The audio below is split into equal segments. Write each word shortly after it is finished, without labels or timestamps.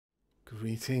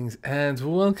Greetings and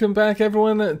welcome back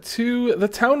everyone to the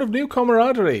town of New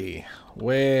Camaraderie,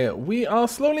 where we are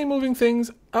slowly moving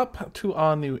things up to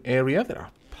our new area. There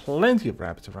are plenty of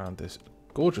rabbits around this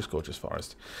gorgeous, gorgeous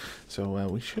forest, so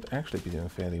we should actually be doing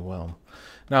fairly well.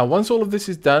 Now, once all of this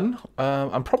is done,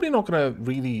 I'm probably not going to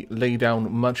really lay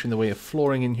down much in the way of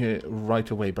flooring in here right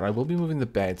away, but I will be moving the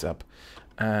beds up,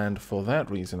 and for that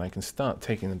reason I can start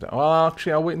taking them down. Well,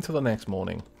 actually, I'll wait until the next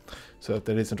morning, so that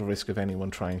there isn't a risk of anyone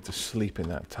trying to sleep in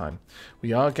that time.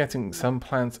 We are getting some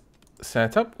plants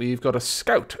set up. We've got a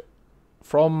scout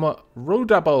from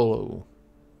Rodabolo.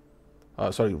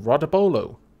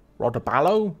 Rodabolo,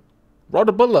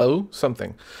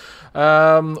 something.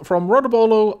 From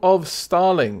Rodabolo of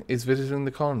Starling is visiting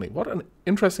the colony. What an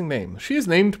interesting name. She is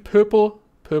named Purple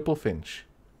Finch.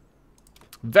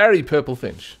 Very Purple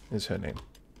Finch is her name.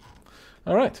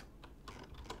 All right.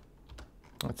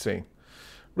 Let's see.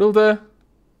 Rilda,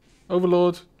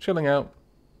 Overlord, chilling out,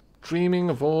 dreaming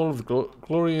of all of the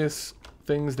glorious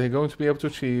things they're going to be able to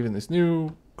achieve in this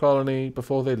new colony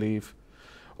before they leave.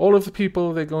 All of the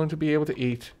people they're going to be able to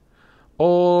eat.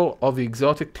 All of the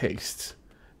exotic tastes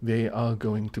they are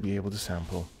going to be able to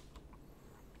sample.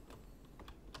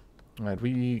 Alright,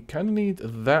 we kind of need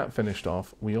that finished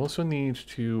off. We also need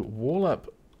to wall up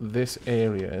this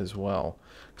area as well,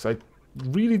 because I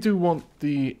really do want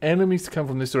the enemies to come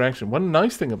from this direction. One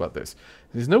nice thing about this,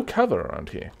 there's no cover around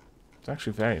here. It's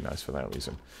actually very nice for that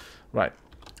reason. Right,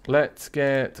 let's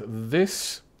get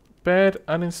this bed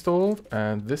uninstalled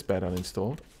and this bed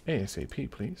uninstalled. ASAP,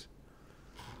 please.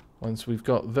 Once we've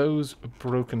got those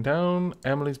broken down,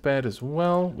 Emily's bed as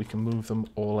well, we can move them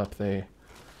all up there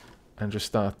and just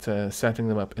start setting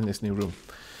them up in this new room.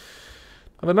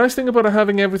 And the nice thing about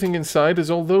having everything inside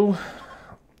is, although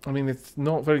I mean, it's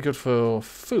not very good for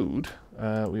food.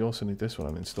 We also need this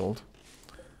one uninstalled.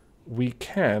 We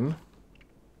can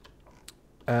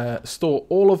store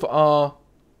all of our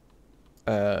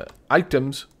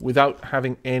items without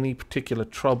having any particular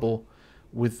trouble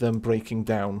with them breaking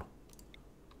down.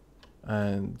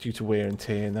 And due to wear and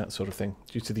tear and that sort of thing.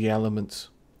 Due to the elements.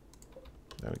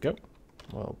 There we go.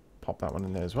 We'll pop that one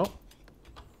in there as well.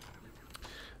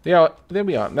 Yeah, there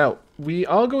we are. Now, we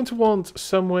are going to want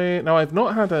somewhere... Now, I've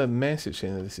not had a message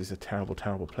saying that this is a terrible,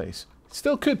 terrible place. It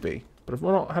still could be, but I've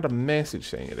not had a message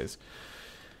saying it is.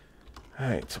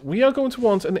 Alright, we are going to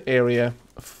want an area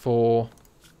for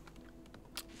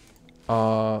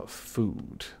our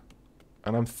food.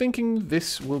 And I'm thinking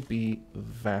this will be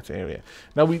that area.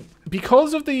 Now,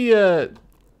 because of the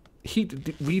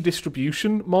heat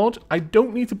redistribution mod, I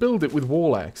don't need to build it with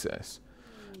wall access.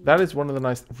 That is one of the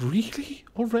nice... Really?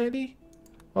 Already?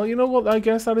 Well, you know what? I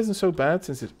guess that isn't so bad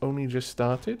since it only just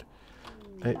started.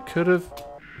 It could have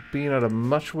been at a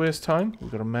much worse time. We've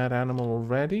got a mad animal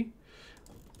already.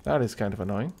 That is kind of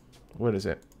annoying. Where is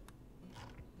it?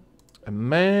 A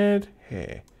mad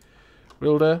hare.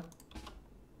 Rilda,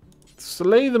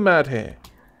 slay the mad hare.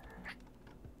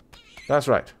 That's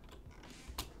right.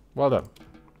 Well done.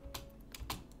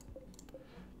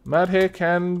 Mad hare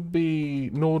can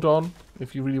be gnawed on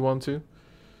if you really want to,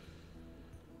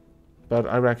 but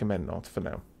I recommend not for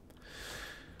now.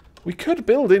 We could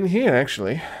build in here,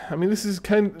 actually. I mean, this is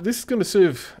going to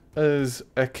serve as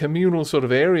a communal sort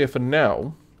of area for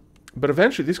now, but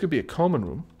eventually this could be a common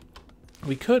room.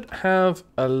 We could have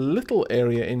a little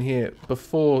area in here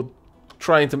before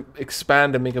trying to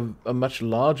expand and make a much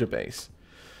larger base.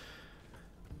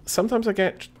 Sometimes I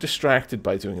get distracted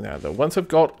by doing that, though. Once I've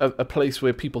got a place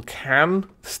where people can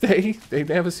stay, they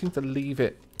never seem to leave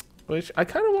it, which I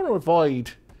kind of want to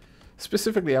avoid.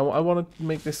 Specifically, I want to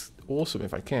make this awesome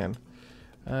if I can.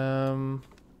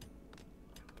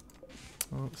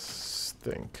 Let's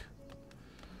think.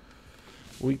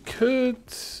 We could...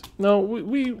 No,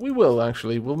 we will,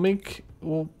 actually.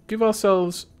 We'll give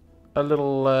ourselves a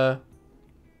little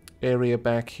area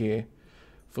back here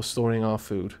for storing our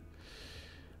food.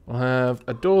 We'll have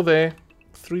a door there,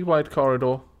 3 wide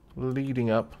corridor leading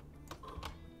up.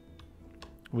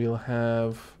 We'll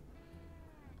have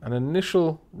an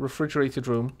initial refrigerated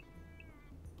room,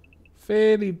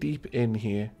 fairly deep in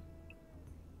here,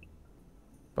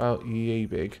 about yay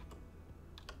big.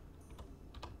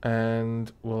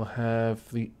 And we'll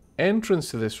have the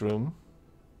entrance to this room.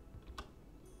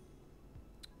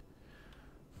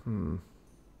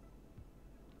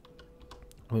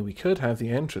 Well, we could have the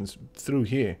entrance through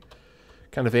here,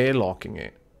 kind of airlocking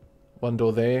it. One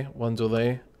door there,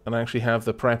 and actually have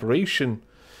the preparation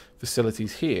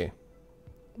facilities here.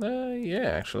 Yeah,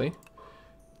 actually.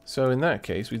 So in that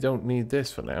case, we don't need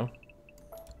this for now.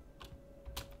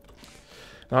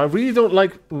 Now, I really don't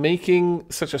like making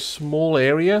such a small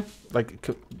area, like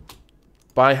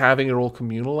by having it all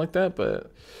communal like that, but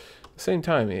at the same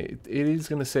time, it is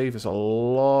going to save us a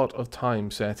lot of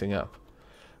time setting up.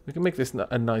 We can make this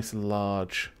a nice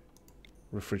large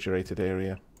refrigerated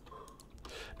area.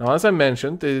 Now, as I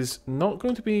mentioned, there's not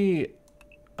going to be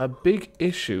a big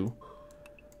issue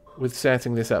with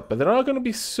setting this up, but there are going to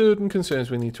be certain concerns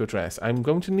we need to address. I'm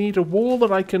going to need a wall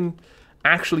that I can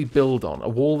actually build on, a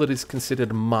wall that is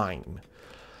considered mine.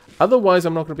 Otherwise,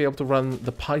 I'm not going to be able to run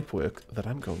the pipework that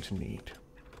I'm going to need.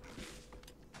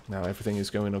 Now, everything is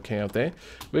going okay out there.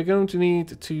 We're going to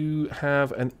need to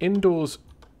have an indoors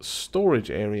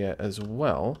storage area as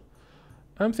well.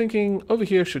 I'm thinking over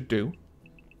here should do.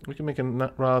 We can make a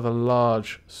rather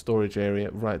large storage area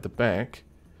right at the back.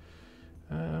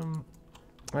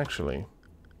 Actually,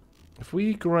 if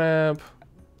we grab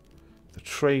the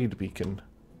trade beacon,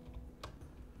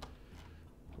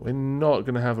 we're not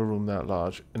going to have a room that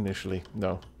large initially.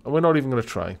 No, and we're not even going to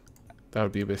try. That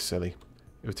would be a bit silly.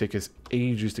 It would take us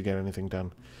ages to get anything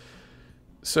done.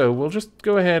 So we'll just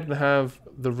go ahead and have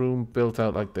the room built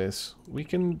out like this. We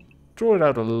can draw it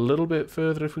out a little bit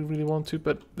further if we really want to,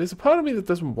 but there's a part of me that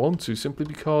doesn't want to, simply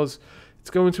because it's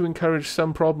going to encourage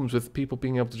some problems with people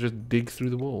being able to just dig through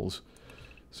the walls.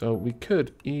 So we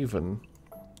could even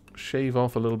shave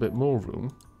off a little bit more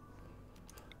room.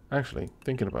 Actually,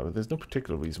 thinking about it, there's no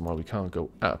particular reason why we can't go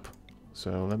up.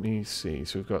 So let me see.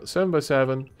 So we've got 7 by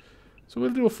 7. So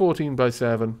we'll do a 14 by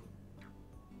 7.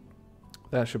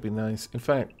 That should be nice. In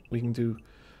fact, we can do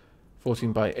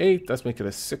 14 by 8. Let's make it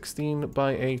a 16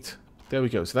 by 8. There we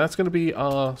go. So that's going to be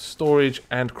our storage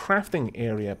and crafting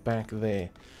area back there.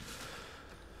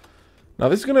 Now,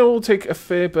 this is going to all take a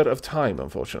fair bit of time,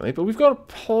 unfortunately, but we've got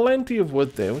plenty of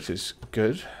wood there, which is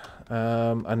good.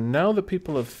 And now that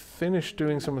people have finished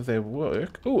doing some of their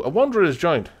work... Oh, a wanderer has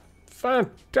joined.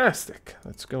 Fantastic.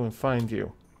 Let's go and find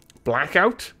you.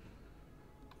 Blackout?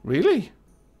 Really?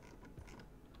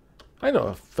 I know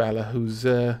a fella whose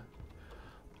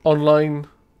online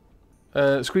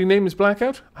screen name is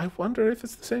Blackout. I wonder if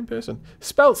it's the same person.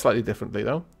 Spelled slightly differently,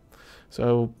 though.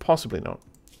 So, possibly not.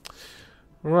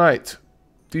 Right.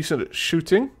 Decent at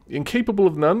shooting. Incapable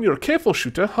of none. You're a careful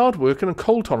shooter, hard-working, and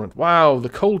cold tolerant. Wow, the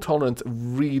cold tolerant,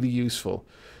 really useful.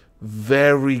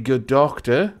 Very good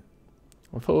doctor.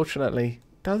 Unfortunately,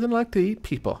 doesn't like to eat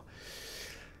people.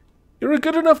 You're a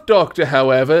good enough doctor,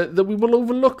 however, that we will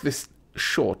overlook this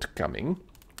shortcoming.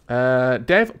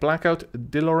 Dev Blackout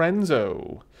De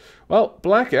Lorenzo. Well,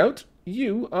 Blackout,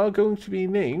 you are going to be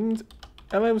named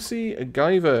LMC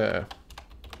Guyver.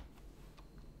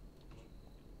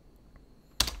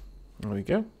 There we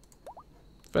go.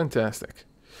 Fantastic.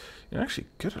 You're actually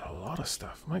good at a lot of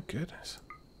stuff. My goodness.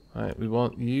 Alright, we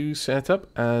want you set up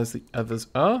as the others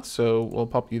are, so we'll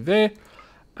pop you there.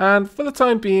 And for the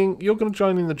time being, you're going to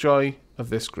join in the joy of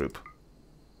this group.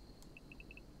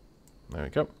 There we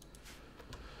go.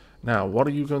 Now, what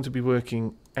are you going to be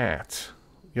working at?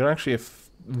 You're actually a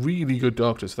really good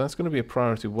doctor, so that's going to be a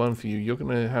priority 1 for you. You're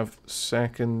going to have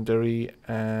secondary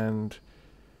and...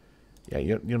 Yeah,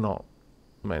 you're not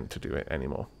meant to do it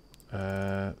anymore.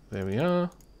 There we are.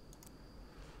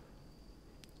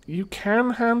 You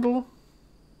can handle...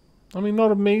 I mean,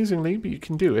 not amazingly, but you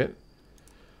can do it.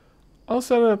 I'll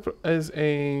set it up as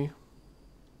a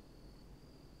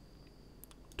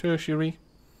tertiary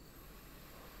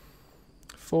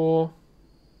 4.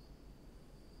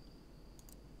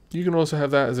 You can also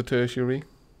have that as a tertiary.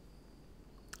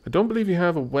 I don't believe you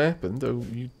have a weapon, though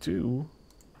you do.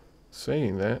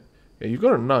 Saying that. Yeah, you've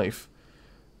got a knife.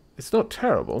 It's not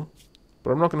terrible,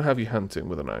 but I'm not going to have you hunting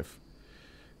with a knife.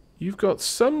 You've got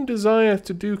some desire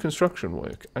to do construction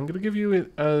work. I'm going to give you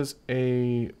it as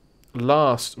a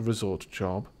last resort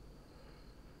job.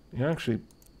 You're actually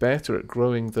better at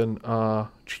growing than our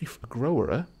chief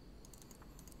grower.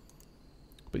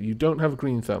 But you don't have a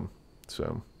green thumb,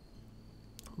 so...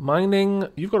 Mining,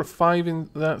 you've got a 5 in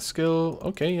that skill.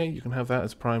 Okay, yeah, you can have that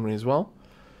as primary as well.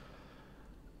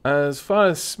 As far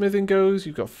as smithing goes,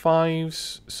 you've got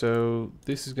 5s, so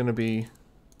this is going to be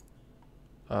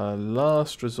a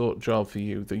last resort job for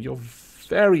you. That you're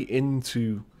very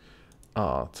into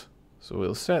art, so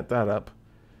we'll set that up.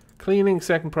 Cleaning,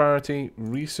 second priority.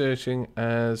 Researching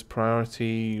as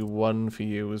priority 1 for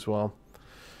you as well.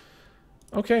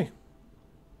 Okay.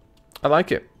 I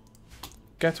like it.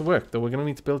 Get to work, though we're going to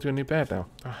need to build you a new bed now.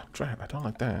 Ah, drat, I don't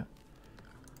like that.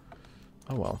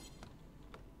 Oh well.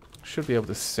 Should be able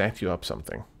to set you up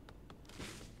something.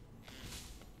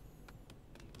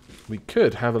 We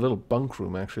could have a little bunk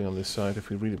room actually on this side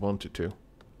if we really wanted to.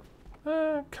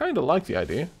 Kind of like the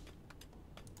idea.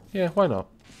 Yeah, why not?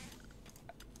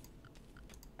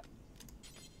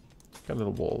 Got a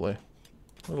little wall there.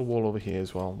 A little wall over here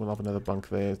as well. We'll have another bunk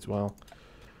there as well.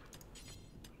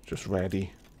 Just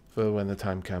ready for when the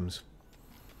time comes.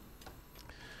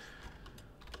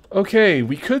 Okay,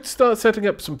 we could start setting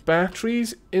up some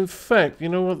batteries. In fact, you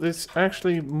know what? It's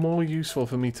actually more useful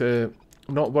for me to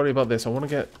not worry about this. I want to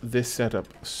get this set up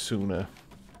sooner.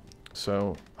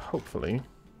 So, hopefully,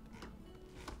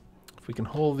 if we can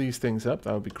haul these things up,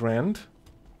 that would be grand.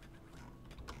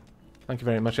 Thank you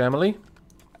very much, Emily.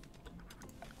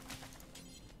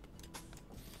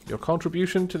 Your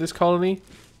contribution to this colony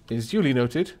is duly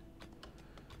noted.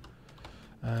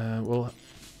 We'll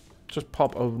just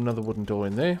pop another wooden door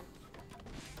in there.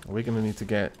 We're going to need to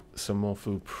get some more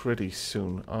food pretty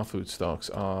soon. Our food stocks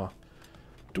are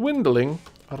dwindling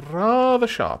rather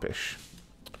sharpish.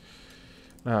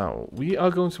 Now, we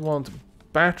are going to want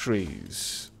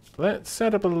batteries. Let's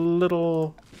set up a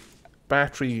little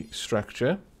battery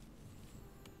structure.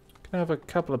 Can have a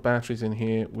couple of batteries in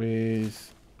here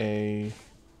with a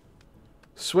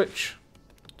switch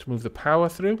to move the power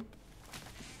through.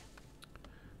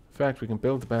 In fact, we can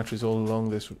build the batteries all along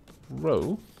this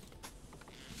row.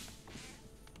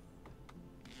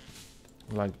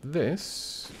 Like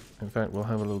this. In fact, we'll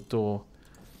have a little door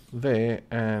there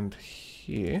and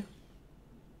here.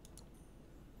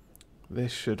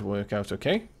 This should work out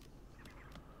okay.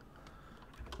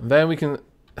 And then we can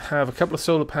have a couple of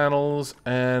solar panels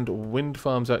and wind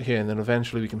farms out here, and then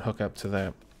eventually we can hook up to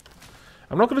that.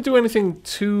 I'm not going to do anything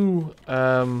too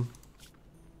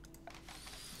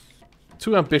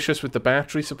ambitious with the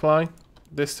battery supply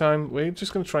this time. We're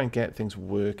just going to try and get things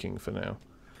working for now.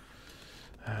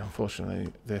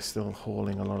 Unfortunately, they're still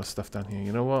hauling a lot of stuff down here.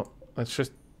 You know what? Let's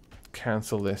just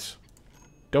cancel this.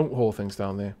 Don't haul things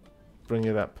down there. Bring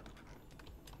it up.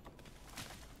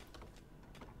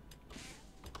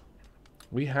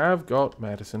 We have got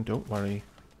medicine, don't worry.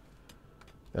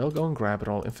 They'll go and grab it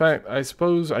all. In fact, I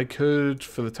suppose I could,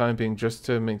 for the time being, just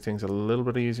to make things a little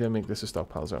bit easier, make this a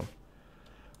stockpile zone.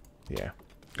 Yeah.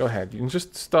 Go ahead. You can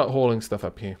just start hauling stuff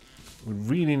up here. We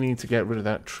really need to get rid of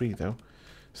that tree, though.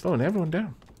 Slowing everyone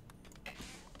down.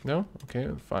 No? Okay,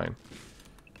 fine.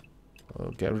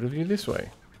 I'll get rid of you this way.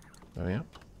 Oh, yeah.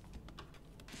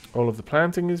 All of the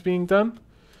planting is being done.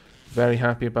 Very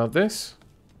happy about this.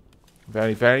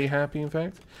 Very, very happy, in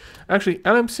fact. Actually,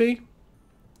 LMC,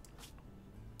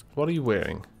 what are you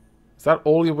wearing? Is that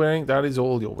all you're wearing? That is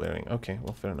all you're wearing. Okay,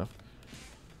 well, fair enough.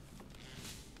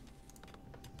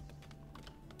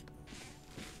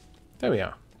 There we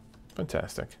are.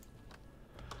 Fantastic.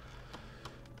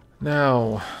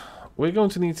 Now, we're going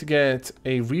to need to get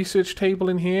a research table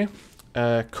in here,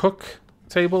 a cook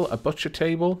table, a butcher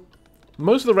table.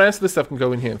 Most of the rest of the stuff can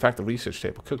go in here. In fact, the research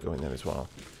table could go in there as well.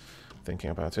 Thinking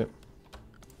about it.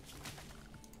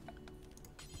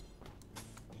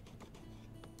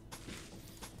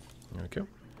 There we go.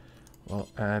 We'll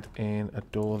add in a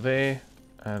door there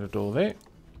and a door there.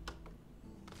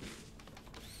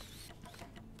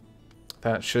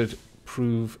 That should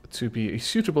prove to be a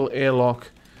suitable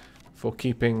airlock for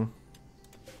keeping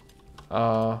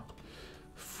our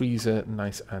freezer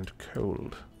nice and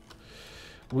cold.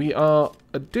 We are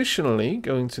additionally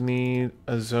going to need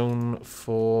a zone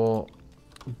for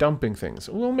dumping things.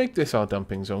 We'll make this our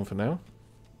dumping zone for now.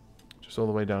 Just all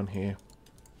the way down here.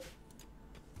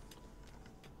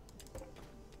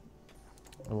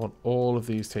 I want all of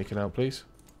these taken out, please.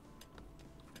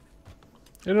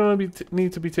 They don't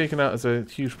need to be taken out as a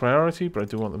huge priority, but I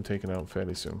do want them taken out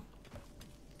fairly soon.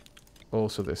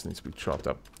 Also, this needs to be chopped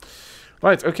up.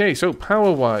 Right, okay, so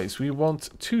power-wise, we want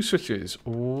 2 switches.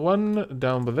 One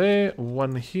down there,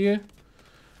 one here.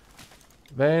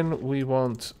 Then we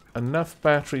want enough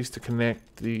batteries to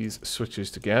connect these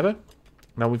switches together.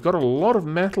 Now, we've got a lot of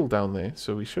metal down there,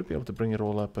 so we should be able to bring it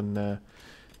all up and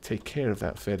take care of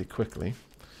that fairly quickly.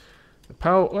 The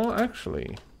power, well,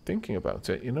 actually, thinking about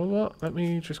it, you know what? Let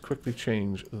me just quickly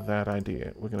change that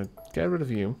idea. We're going to get rid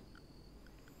of you.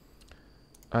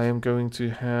 I am going to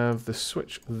have the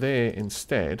switch there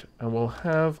instead, and we'll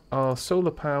have our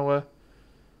solar power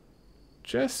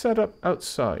just set up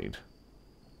outside.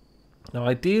 Now,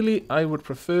 ideally, I would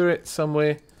prefer it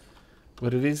somewhere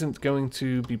where it isn't going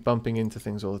to be bumping into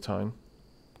things all the time.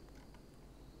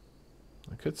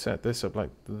 I could set this up like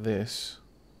this.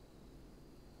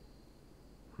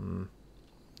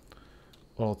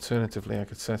 Alternatively, I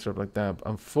could set it up like that. But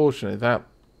unfortunately, that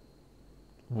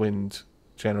wind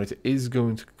generator is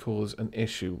going to cause an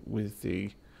issue with the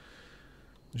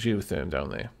geotherm down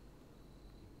there.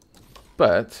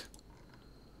 But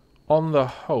on the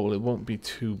whole, it won't be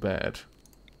too bad.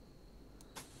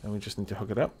 And we just need to hook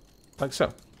it up like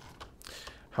so.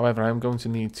 However, I'm going to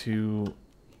need to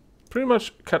pretty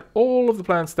much cut all of the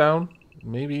plants down.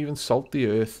 Maybe even salt the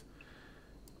earth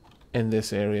in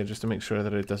this area just to make sure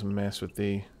that it doesn't mess with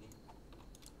the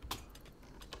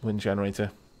wind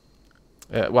generator.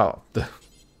 Well, the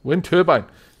wind turbine.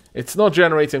 It's not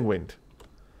generating wind.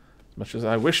 As much as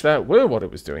I wish that were what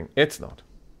it was doing, it's not.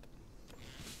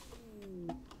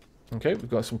 Okay, we've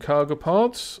got some cargo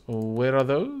pods. Where are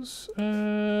those?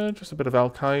 Just a bit of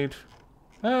alkyd.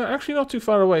 Actually not too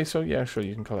far away, so yeah, sure,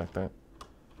 you can collect that.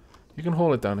 You can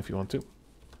haul it down if you want to.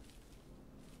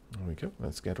 There we go.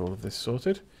 Let's get all of this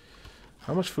sorted.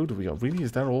 How much food have we got? Really,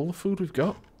 is that all the food we've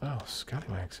got? Oh,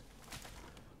 scallywags.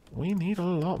 We need a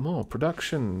lot more.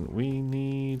 Production. We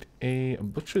need a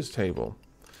butcher's table.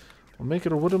 We'll make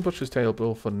it a wooden butcher's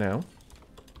table for now.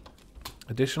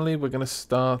 Additionally, we're going to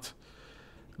start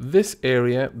this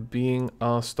area being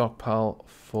our stockpile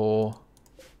for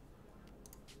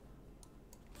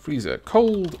freezer.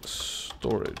 Cold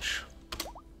storage.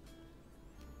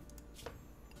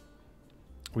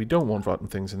 We don't want rotten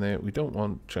things in there. We don't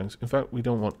want chunks. In fact, we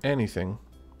don't want anything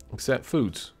except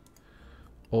foods.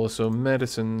 Also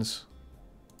medicines.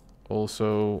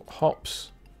 Also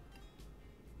hops.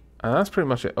 And that's pretty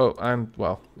much it. Oh, and,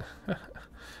 well,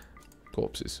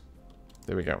 corpses.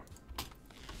 There we go.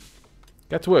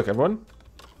 Get to work, everyone.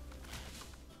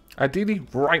 Ideally,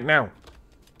 right now.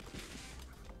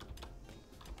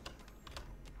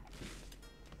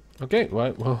 Okay,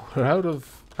 right. Well, we're out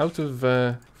of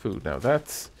food now.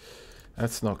 That's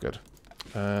not good.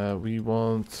 We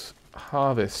want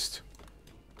harvest.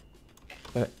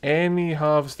 Any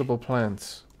harvestable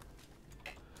plants?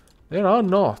 There are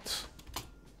not.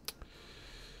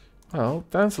 Well,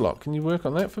 Dancelot, can you work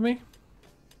on that for me?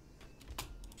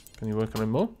 Can you work on him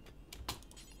more?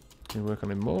 Can you work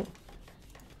on him more?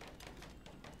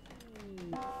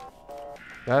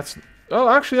 That's... Oh,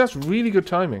 actually, that's really good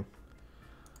timing.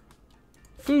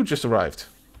 Food just arrived.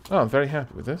 Oh, I'm very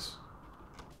happy with this.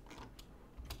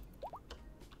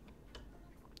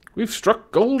 We've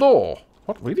struck gold ore.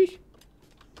 What, really?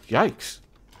 Yikes.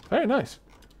 Very nice.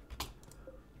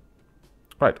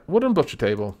 Right, wooden butcher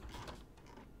table.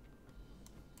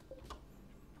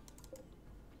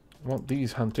 Want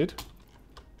these hunted.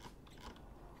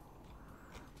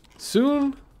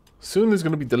 Soon there's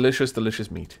going to be delicious, delicious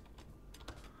meat.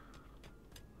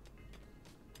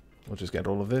 We'll just get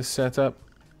all of this set up.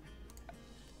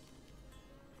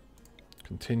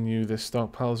 Continue this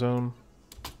stockpile zone.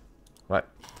 Right.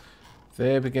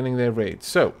 They're beginning their raid.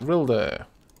 So, Rilder.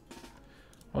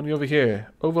 Want you over here.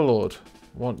 Overlord.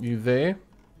 Want you there.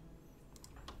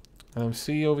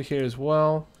 See over here as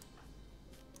well.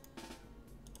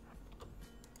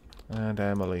 And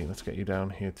Emily. Let's get you down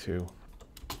here too.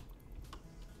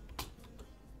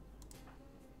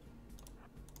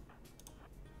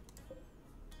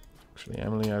 Actually,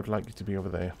 Emily, I would like you to be over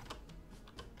there.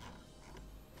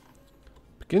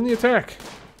 Begin the attack!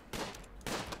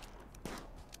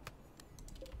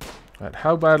 Right,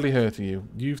 how badly hurt are you?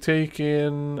 You've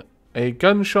taken a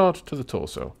gunshot to the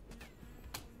torso.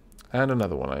 And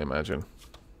another one, I imagine.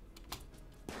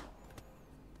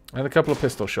 And a couple of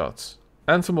pistol shots.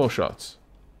 And some more shots.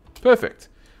 Perfect.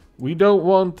 We don't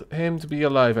want him to be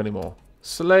alive anymore.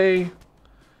 Slay.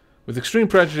 With extreme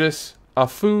prejudice. Our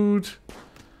food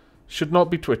should not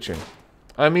be twitching.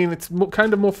 I mean, it's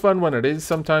kind of more fun when it is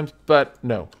sometimes, but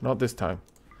no, not this time.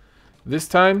 This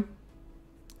time,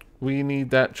 we need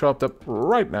that chopped up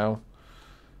right now.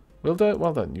 Well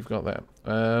done, you've got that.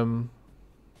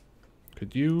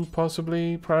 Could you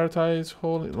possibly prioritize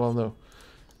hauling? Well, no.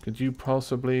 Could you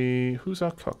possibly... Who's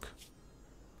our cook?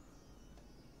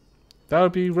 That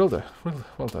would be Rilda.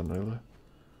 Well done, Rilda.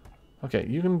 Okay,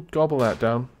 you can gobble that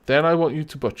down. Then I want you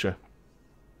to butcher.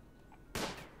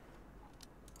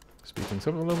 Speed things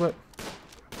up a little bit.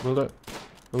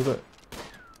 Rilda.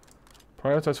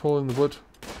 Prioritize hauling the wood.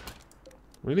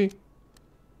 Really?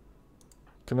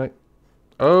 Can I...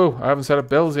 Oh, I haven't set up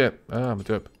bells yet. Ah, I'm a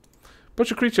derp.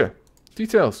 Butcher creature.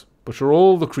 Details. Butcher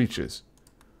all the creatures.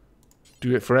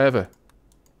 Do it forever.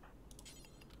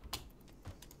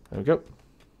 There we go.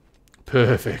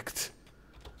 Perfect.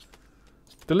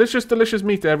 Delicious, delicious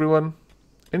meat, everyone.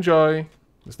 Enjoy.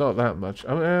 It's not that much.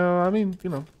 I mean, you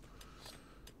know.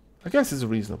 I guess it's a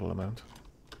reasonable amount.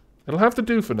 It'll have to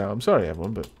do for now. I'm sorry,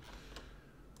 everyone, but...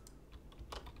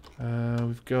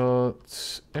 we've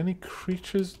got any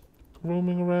creatures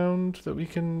roaming around that we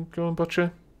can go and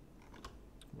butcher?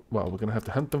 Well, we're going to have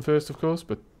to hunt them first, of course,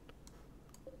 but...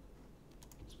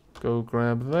 Go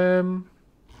grab them.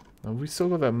 And we still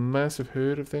got that massive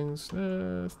herd of things.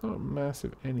 It's not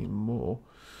massive anymore.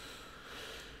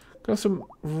 Got some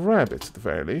rabbits at the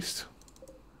very least.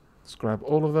 Let's grab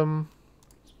all of them.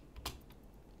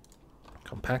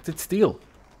 Compacted steel.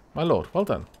 My lord, well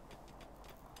done.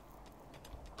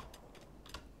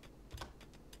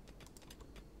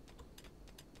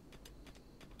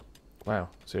 Wow,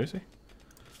 seriously?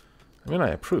 I mean, I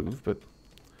approve, but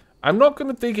I'm not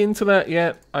going to dig into that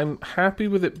yet. I'm happy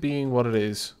with it being what it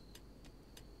is.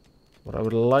 What I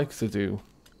would like to do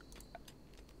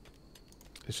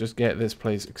is just get this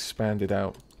place expanded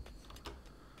out.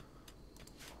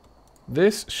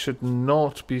 This should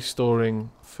not be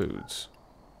storing foods.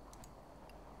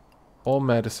 Or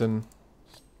medicine.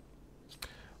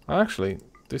 Actually,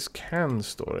 this can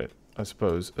store it, I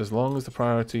suppose, as long as the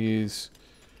priority is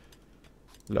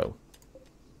low.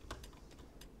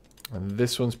 And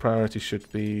this one's priority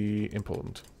should be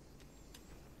important.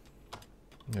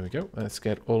 There we go. Let's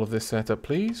get all of this set up,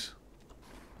 please.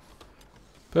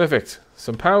 Perfect.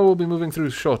 Some power will be moving through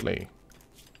shortly.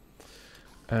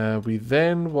 We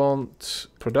then want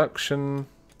production,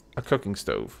 a cooking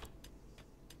stove.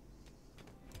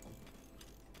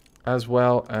 As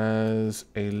well as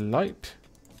a light.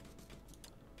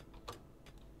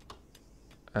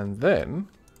 And then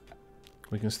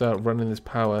we can start running this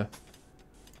power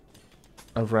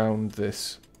around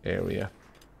this area.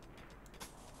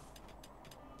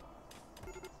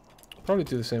 Probably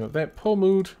do the same up there. Poor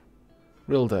mood.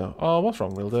 Rilda. Oh, what's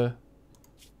wrong, Rilda?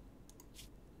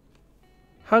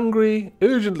 Hungry.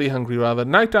 Urgently hungry, rather.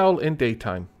 Night owl in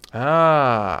daytime.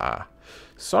 Ah.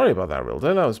 Sorry about that,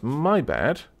 Rilda. That was my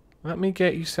bad. Let me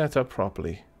get you set up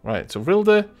properly. Right, so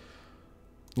Rilda,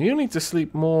 you need to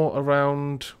sleep more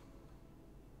around,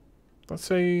 let's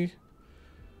say,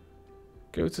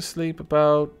 go to sleep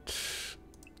about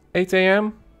 8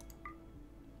 AM.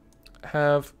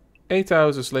 Have 8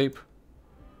 hours of sleep.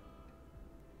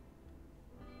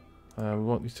 We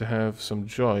want you to have some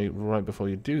joy right before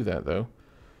you do that, though.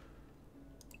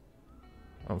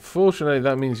 Unfortunately,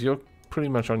 that means you're pretty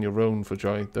much on your own for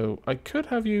joy, though I could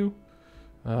have you...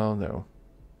 Oh, no.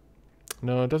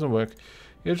 No, it doesn't work.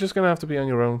 You're just going to have to be on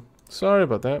your own. Sorry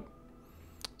about that.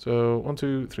 So, 1,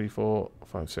 2, 3, 4,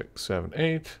 5, 6, 7,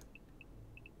 8.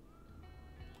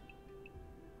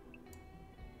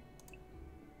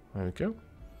 There we go.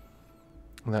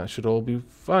 And that should all be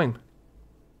fine.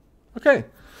 Okay.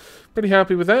 Pretty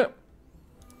happy with that.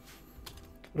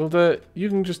 Well, you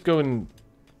can just go and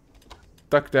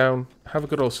duck down. Have a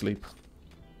good old sleep.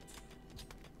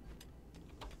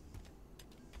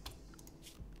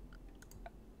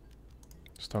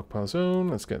 Stockpile zone.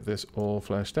 Let's get this all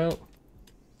fleshed out.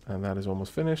 And that is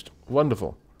almost finished.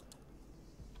 Wonderful.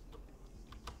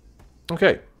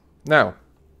 Okay. Now,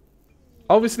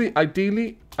 obviously,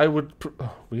 ideally, I would...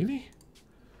 Oh, really?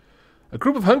 A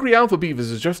group of hungry alpha beavers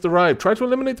has just arrived. Try to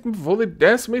eliminate them before they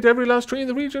decimate every last tree in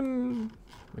the region.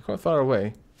 They're quite far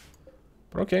away.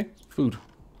 But okay. Food.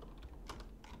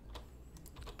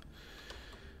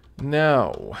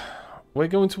 Now, we're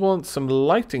going to want some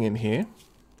lighting in here.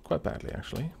 Quite badly,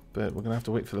 actually. But we're going to have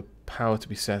to wait for the power to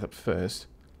be set up first.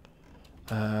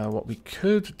 What we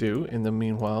could do in the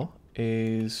meanwhile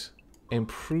is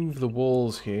improve the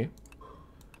walls here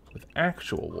with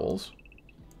actual walls.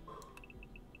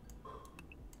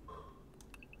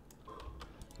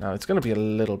 Now, it's going to be a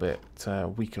little bit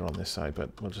weaker on this side, but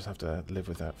we'll just have to live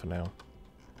with that for now.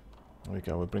 There we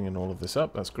go. We're bringing all of this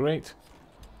up. That's great.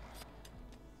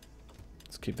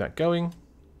 Let's keep that going.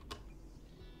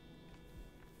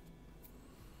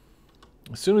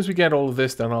 As soon as we get all of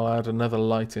this, then I'll add another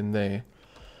light in there.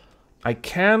 I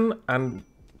can and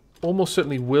almost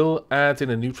certainly will add in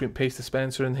a nutrient paste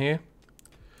dispenser in here.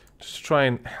 Just to try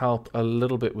and help a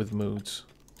little bit with moods.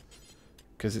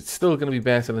 Because it's still going to be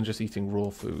better than just eating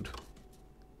raw food.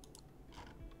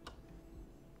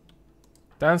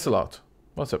 Dance-a-lot.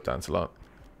 What's up, Dance-a-lot?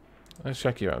 Let's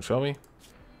check you out, shall we?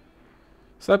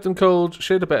 Slept in cold,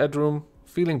 shared a bedroom,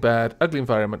 feeling bad, ugly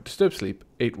environment, disturbed sleep,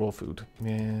 ate raw food.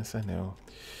 Yes, I know.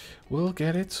 We'll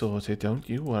get it sorted, don't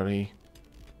you worry.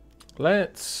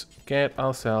 Let's get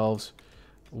ourselves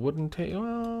a wooden table.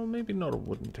 Well, maybe not a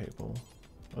wooden table.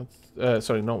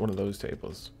 Sorry, not one of those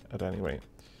tables, at any rate.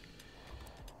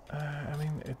 I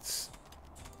mean, it's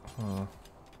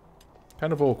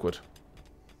kind of awkward.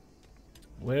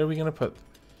 Where are we going to put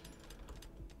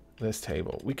this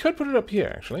table? We could put it up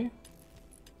here, actually.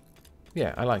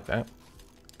 Yeah, I like that.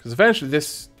 Because eventually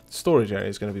this storage area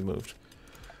is going to be moved.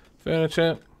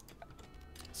 Furniture.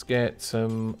 Let's get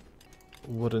some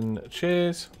wooden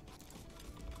chairs.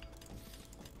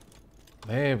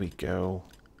 There we go.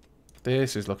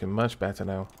 This is looking much better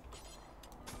now.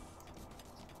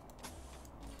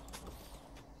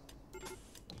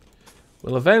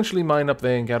 We'll eventually mine up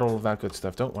there and get all of that good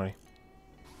stuff, don't worry.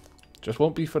 Just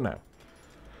won't be for now.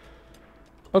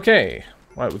 Okay,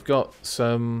 right, we've got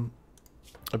some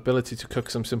ability to cook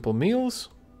some simple meals.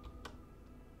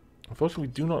 Unfortunately,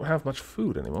 we do not have much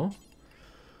food anymore.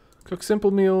 Cook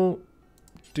simple meal.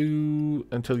 Do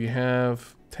until you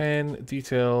have 10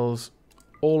 details.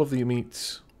 All of the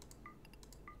meats.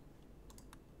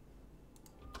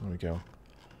 There we go.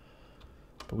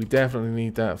 But we definitely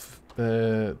need that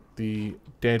the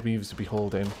dead beavers to be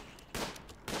hauled in.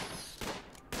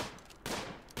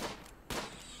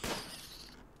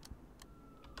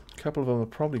 A couple of them are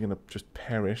probably going to just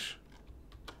perish.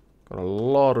 Got a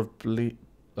lot of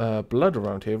blood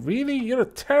around here. Really? You're a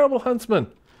terrible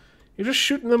huntsman. You're just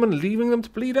shooting them and leaving them to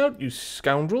bleed out, you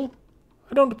scoundrel.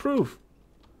 I don't approve.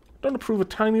 I don't approve a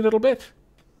tiny little bit.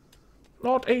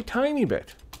 Not a tiny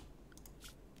bit.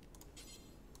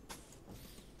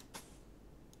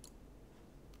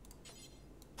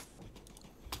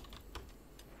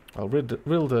 Well,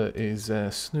 Rilda is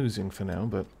snoozing for now,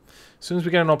 but as soon as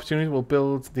we get an opportunity, we'll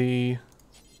build the...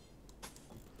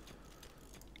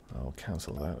 I'll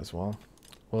cancel that as well.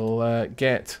 We'll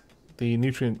get the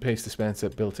nutrient paste dispenser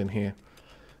built in here.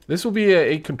 This will be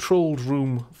a controlled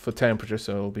room for temperature,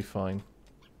 so it'll be fine.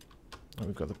 And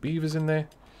we've got the beavers in there.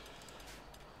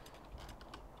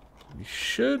 We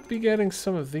should be getting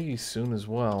some of these soon as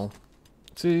well.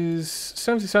 It is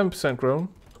 77% grown,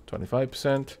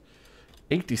 25%,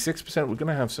 86%. We're going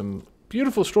to have some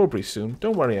beautiful strawberries soon.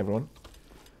 Don't worry, everyone.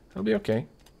 It'll be okay.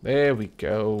 There we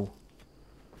go.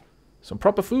 Some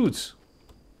proper foods.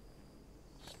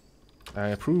 I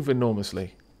approve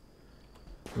enormously.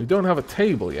 We don't have a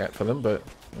table yet for them, but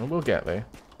we'll get there.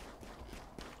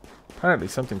 Apparently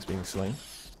something's being slain.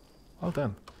 Well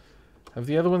done. Have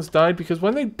the other ones died? Because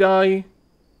when they die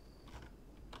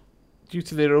due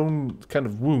to their own kind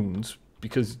of wounds,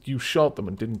 because you shot them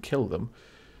and didn't kill them,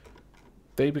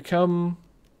 they become...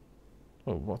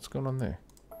 Oh, what's going on there?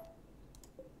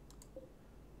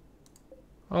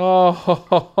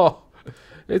 Oh,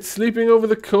 it's sleeping over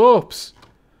the corpse.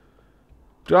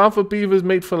 Dwarf beavers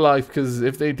mate for life, because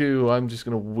if they do, I'm just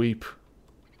going to weep.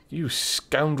 You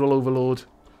scoundrel overlord.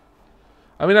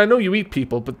 I mean, I know you eat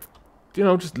people, but, you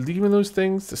know, just leaving those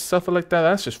things to suffer like that,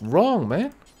 that's just wrong,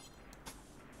 man.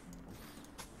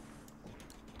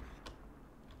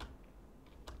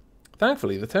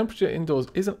 Thankfully, the temperature indoors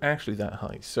isn't actually that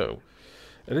high, so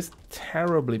it is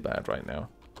terribly bad right now.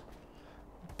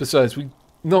 Besides, we're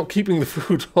not keeping the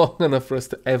food long enough for us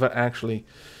to ever actually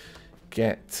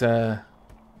get to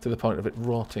the point of it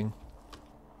rotting.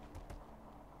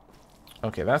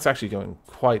 Okay, that's actually going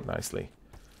quite nicely.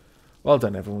 Well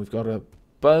done, everyone. We've got a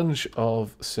bunch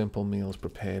of simple meals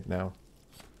prepared now.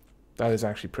 That is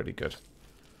actually pretty good.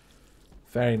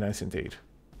 Very nice indeed. It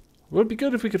would be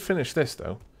good if we could finish this,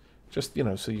 though. Just, you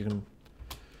know, so you can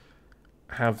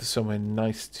have somewhere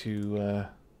nice to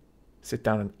sit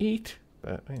down and eat.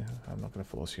 But, yeah, I'm not going to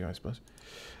force you, I suppose.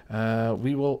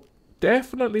 We will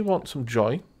definitely want some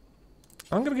joy.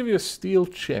 I'm going to give you a steel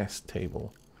chest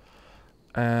table.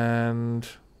 And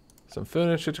some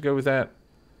furniture to go with that.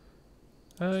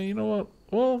 You know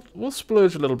what? We'll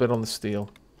splurge a little bit on the steel.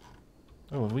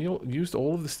 Oh, have we used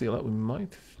all of the steel up? We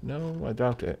might. No, I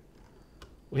doubt it.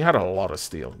 We had a lot of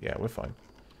steel. Yeah, we're fine.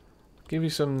 Give you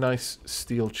some nice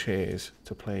steel chairs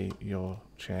to play your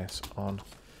chess on.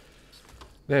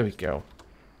 There we go.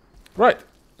 Right,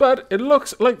 but it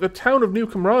looks like the town of New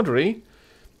Camaraderie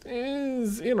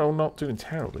is, you know, not doing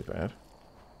terribly bad.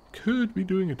 Could be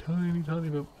doing a tiny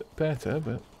bit better,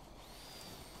 but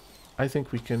I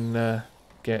think we can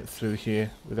get through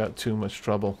here without too much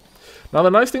trouble. Now, the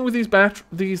nice thing with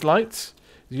these lights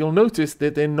is you'll notice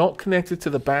that they're not connected to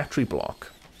the battery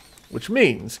block, which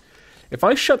means if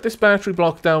I shut this battery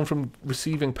block down from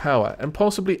receiving power and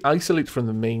possibly isolate from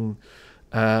the main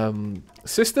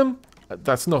system,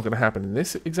 that's not going to happen in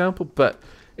this example, but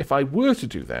if I were to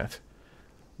do that,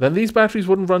 then these batteries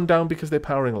wouldn't run down because they're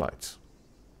powering lights.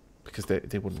 Because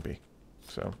they wouldn't be.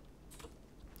 So,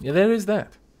 yeah, there is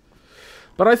that.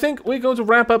 But I think we're going to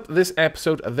wrap up this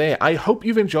episode there. I hope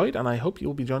you've enjoyed, and I hope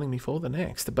you'll be joining me for the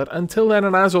next. But until then,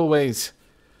 and as always,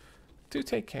 do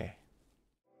take care.